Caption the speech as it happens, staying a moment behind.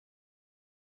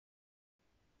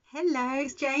Hello,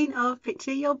 it's Jane of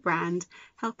Picture Your Brand,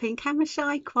 helping camera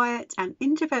shy, quiet, and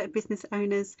introverted business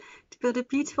owners to build a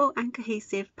beautiful and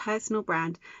cohesive personal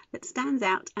brand that stands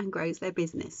out and grows their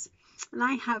business. And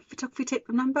I have photography tip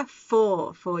number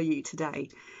 4 for you today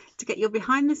to get your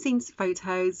behind the scenes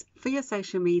photos for your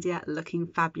social media looking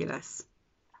fabulous.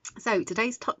 So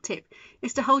today's top tip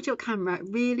is to hold your camera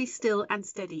really still and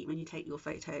steady when you take your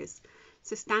photos.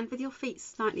 So stand with your feet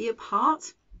slightly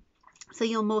apart so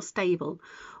you're more stable,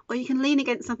 or you can lean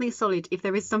against something solid if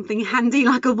there is something handy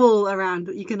like a wall around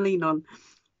that you can lean on.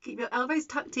 Keep your elbows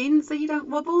tucked in so you don't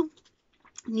wobble,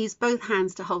 and use both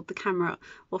hands to hold the camera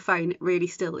or phone really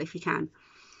still if you can.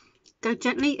 Go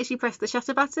gently as you press the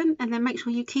shutter button, and then make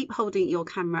sure you keep holding your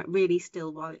camera really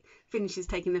still while it finishes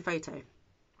taking the photo.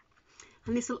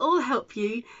 And this will all help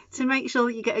you to make sure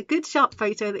that you get a good sharp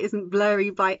photo that isn't blurry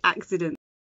by accident.